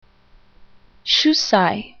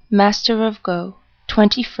Shusai, master of Go,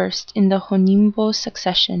 21st in the Honimbo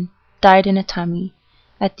succession, died in Atami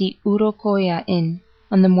at the Urokoya Inn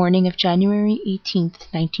on the morning of January 18th,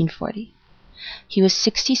 1940. He was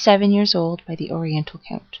 67 years old by the Oriental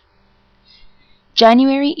count.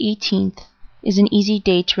 January 18th is an easy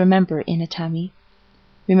day to remember in Atami.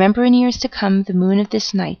 "Remember in years to come the moon of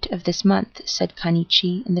this night of this month," said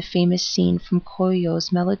Kanichi in the famous scene from Koyo's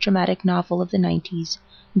melodramatic novel of the 90s,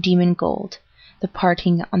 Demon Gold, the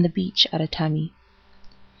parting on the beach at Atami.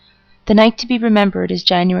 The night to be remembered is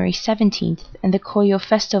January 17th, and the Koyo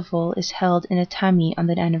festival is held in Atami on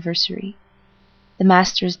the anniversary. The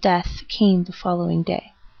master's death came the following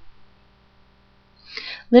day.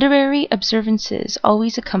 Literary observances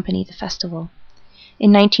always accompany the festival.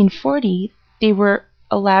 In 1940, they were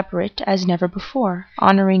elaborate as never before,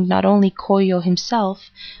 honoring not only Koyo himself,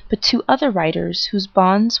 but two other writers whose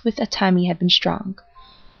bonds with Atami had been strong,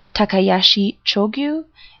 Takayashi Chogyu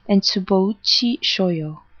and Tsubouchi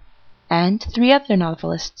Shoyo, and three other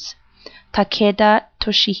novelists, Takeda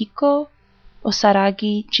Toshihiko,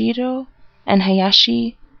 Osaragi Jiro, and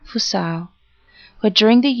Hayashi Fusao, who had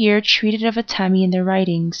during the year treated of Atami in their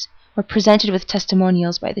writings, were presented with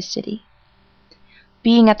testimonials by the city.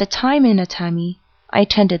 Being at the time in Atami, I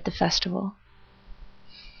attended the festival.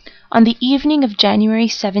 On the evening of January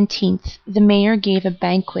 17th, the mayor gave a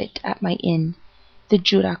banquet at my inn, the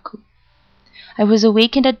Juraku. I was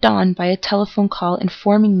awakened at dawn by a telephone call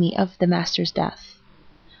informing me of the master's death.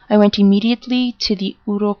 I went immediately to the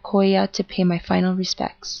Urokoya to pay my final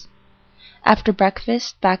respects. After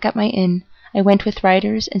breakfast, back at my inn, I went with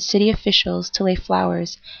writers and city officials to lay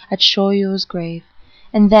flowers at Shoyo's grave,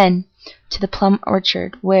 and then to the plum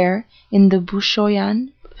orchard, where, in the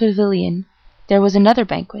Bushoyan pavilion, there was another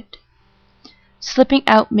banquet. Slipping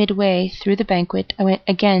out midway through the banquet, I went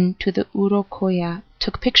again to the Urokoya,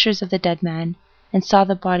 took pictures of the dead man, and saw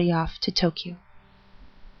the body off to Tokyo.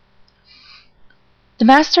 The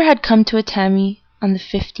master had come to Atami on the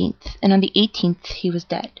 15th, and on the 18th he was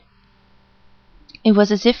dead. It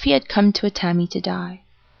was as if he had come to Atami to die.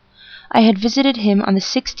 I had visited him on the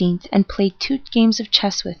 16th and played 2 games of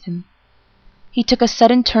chess with him. He took a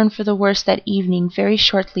sudden turn for the worse that evening very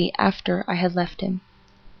shortly after I had left him.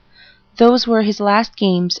 Those were his last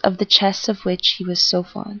games of the chess of which he was so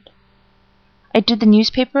fond. I did the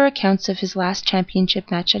newspaper accounts of his last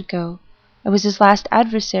championship match at Go. I was his last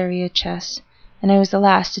adversary at chess, and I was the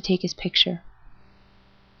last to take his picture.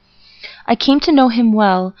 I came to know him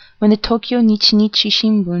well when the Tokyo Nichinichi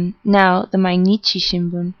Shimbun, now the Mainichi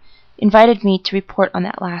Shimbun, invited me to report on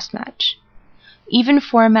that last match. Even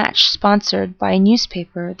for a match sponsored by a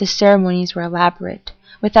newspaper, the ceremonies were elaborate,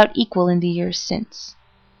 without equal in the years since.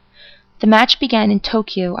 The match began in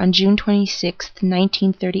Tokyo on June 26,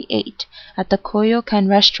 1938, at the Koyokan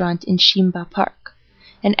restaurant in Shimba Park,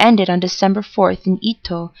 and ended on December 4th in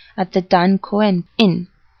Ito at the Dan-Koen Inn.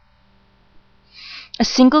 A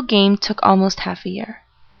single game took almost half a year.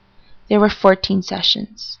 There were 14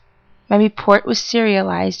 sessions. My report was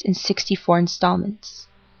serialized in 64 installments.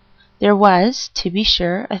 There was, to be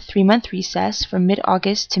sure, a 3-month recess from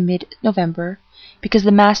mid-August to mid-November because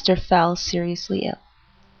the master fell seriously ill.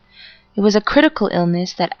 It was a critical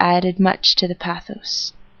illness that added much to the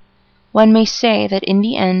pathos. One may say that in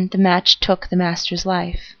the end the match took the master's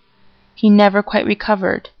life. He never quite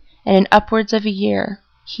recovered, and in upwards of a year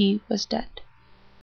he was dead.